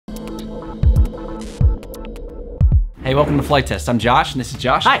Hey, welcome to Flite Test. I'm Josh, and this is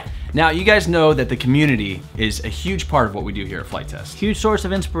Josh. Hi. Now, you guys know that the community is a huge part of what we do here at Flite Test. Huge source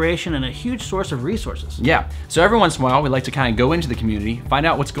of inspiration and a huge source of resources. Yeah, so every once in a while, we like to kind of go into the community, find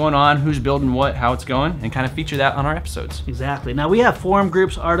out what's going on, who's building what, how it's going, and kind of feature that on our episodes. Exactly. Now, we have forum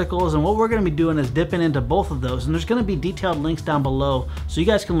groups, articles, and what we're going to be doing is dipping into both of those, and there's going to be detailed links down below so you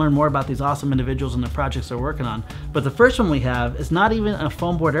guys can learn more about these awesome individuals and the projects they're working on. But the first one we have is not even a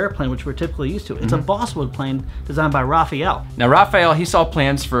foam board airplane, which we're typically used to. It's a Bosswood plane designed by Raphael. Now, Raphael, he saw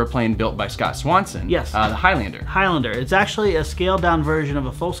plans for a plane built by Scott Swanson. Yes. The Highlander. Highlander. It's actually a scaled down version of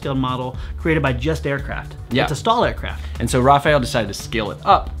a full scale model created by Just Aircraft. Yeah. It's a stall aircraft. And so Raphael decided to scale it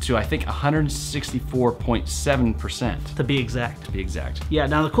up to, I think, 164.7%. To be exact. To be exact. Yeah,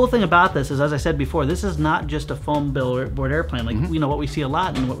 now the cool thing about this is, as I said before, this is not just a foam board airplane, like you know what we see a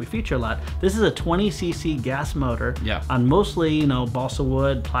lot and what we feature a lot. This is a 20cc gas motor on mostly, balsa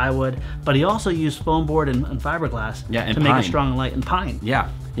wood, plywood, but he also used foam board and fiberglass to make it strong and light, and pine. Yeah,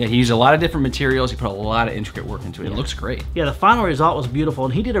 he used a lot of different materials. He put a lot of intricate work into it. It looks great. Yeah, the final result was beautiful,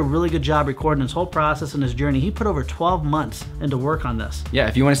 and he did a really good job recording his whole process and his journey. He put over 12 months into work on this. Yeah,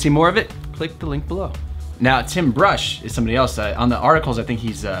 if you want to see more of it, click the link below. Now, Tim Brush is somebody else. On the articles, I think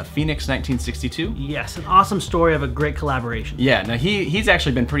he's Phoenix 1962. Yes, an awesome story of a great collaboration. Yeah, now he's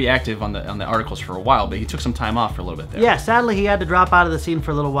actually been pretty active on the articles for a while, but he took some time off for a little bit there. Yeah, sadly he had to drop out of the scene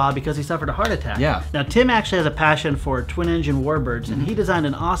for a little while because he suffered a heart attack. Yeah. Now Tim actually has a passion for twin-engine warbirds, and he designed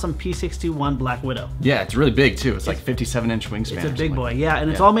an awesome P-61 Black Widow. Yeah, it's really big too. It's like 57-inch wingspan. It's a big boy, yeah,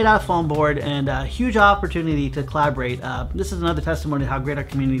 and it's all made out of foam board, and a huge opportunity to collaborate. This is another testimony to how great our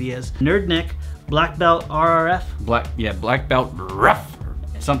community is. Nerd Nick, Black Belt RRF. Black Belt Rough.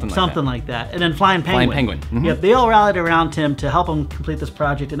 Something like that. And then Flying Penguin. Flying Penguin. Yep, they all rallied around Tim to help him complete this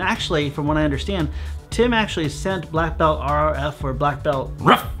project. And actually, from what I understand, Tim actually sent Black Belt RRF or Black Belt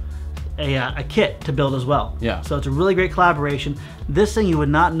Rough a kit to build as well. Yeah. So it's a really great collaboration. This thing you would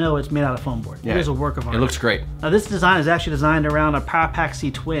not know it's made out of foam board. Yeah. It is a work of art. It looks great. Now this design is actually designed around a Power Pack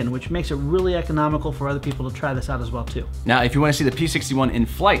C twin, which makes it really economical for other people to try this out as well too. Now, if you want to see the P-61 in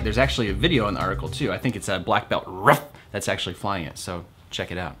flight, there's actually a video in the article too. I think it's a Black Belt Rough that's actually flying it, so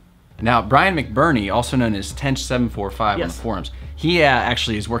check it out. Now, Brian McBurney, also known as Tench745 on the forums, he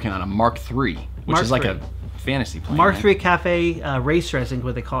actually is working on a Mark III, which is like a fantasy plane. Mark III Cafe Racer, I think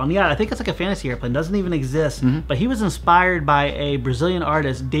what they call him. Yeah, I think it's like a fantasy airplane. Doesn't even exist. But he was inspired by a Brazilian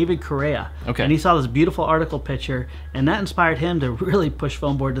artist, David Correa. Okay. And he saw this beautiful article picture, and that inspired him to really push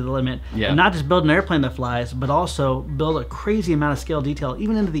foam board to the limit. Yeah. And not just build an airplane that flies, but also build a crazy amount of scale detail,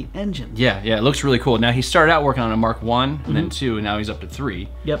 even into the engine. Yeah, it looks really cool. Now, he started out working on a Mark I, and then II, and now he's up to III.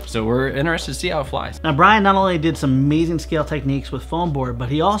 Yep. So we're interested to see how it flies. Now, Brian not only did some amazing scale techniques with foam board, but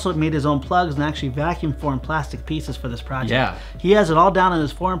he also made his own plugs and actually vacuum formed plastic pieces for this project. Yeah. He has it all down in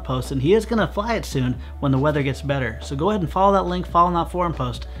his forum post, and he is going to fly it soon when the weather gets better. So go ahead and follow that link, follow that forum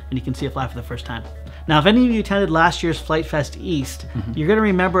post, and you can see it fly for the first time. Now, if any of you attended last year's Flite Fest East, you're going to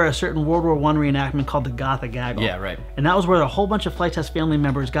remember a certain World War I reenactment called the Gotha Gaggle. Yeah, right. And that was where a whole bunch of Flite Test family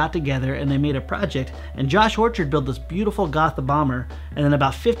members got together and they made a project. And Josh Orchard built this beautiful Gotha bomber, and then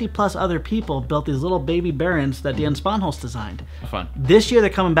about 50 plus other people built these little baby Barons that Dan Spanholz designed. Fun. This year they're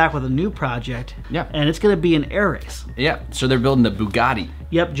coming back with a new project. Yeah. And it's going to be an air race. Yeah, so they're building the Bugatti.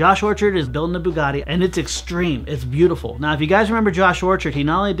 Yep, Josh Orchard is building a Bugatti, and it's extreme. It's beautiful. Now, if you guys remember Josh Orchard, he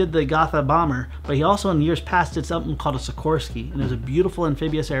not only did the Gotha bomber, but he also in years past did something called a Sikorsky, and it was a beautiful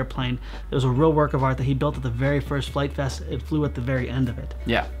amphibious airplane. It was a real work of art that he built at the very first Flite Fest. It flew at the very end of it.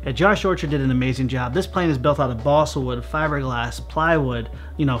 Yeah. Josh Orchard did an amazing job. This plane is built out of balsa wood, fiberglass, plywood,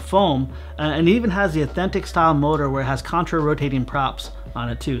 foam, and it even has the authentic style motor where it has contra-rotating props on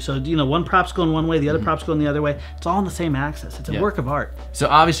it too. So, one prop's going one way, the other prop's going the other way. It's all on the same axis. It's a work of art. So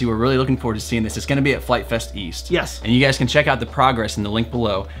obviously we're really looking forward to seeing this. It's going to be at Flite Fest East. Yes. And you guys can check out the progress in the link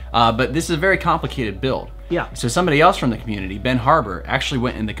below. But this is a very complicated build. Yeah. So somebody else from the community, Ben Harbor, actually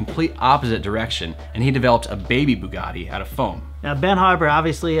went in the complete opposite direction, and he developed a baby Bugatti out of foam. Now, Ben Harbor,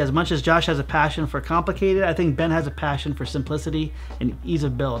 obviously, as much as Josh has a passion for complicated, I think Ben has a passion for simplicity and ease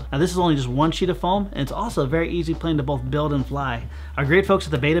of build. Now, this is only just one sheet of foam, and it's also a very easy plane to both build and fly. Our great folks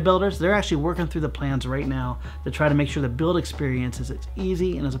at the Beta Builders, they're actually working through the plans right now to try to make sure the build experience is as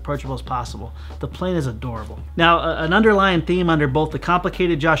easy and as approachable as possible. The plane is adorable. Now, an underlying theme under both the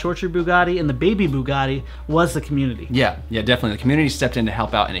complicated Josh Orchard Bugatti and the baby Bugatti was the community. Yeah, definitely. The community stepped in to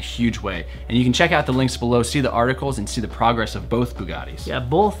help out in a huge way. And you can check out the links below, see the articles, and see the progress of both Bugattis. Yeah,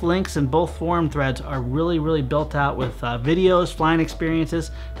 both links and both forum threads are really built out with videos, flying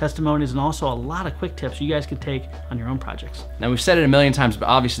experiences, testimonies, and also a lot of quick tips you guys can take on your own projects. Now, we've said it a million times, but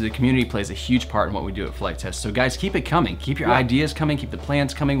obviously the community plays a huge part in what we do at Flite Test. So guys, keep it coming. Keep your ideas coming, keep the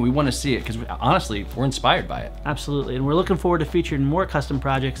plans coming. We want to see it because honestly, we're inspired by it. Absolutely, and we're looking forward to featuring more custom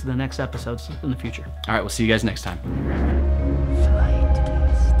projects in the next episodes in the future. All right, we'll see you guys next time.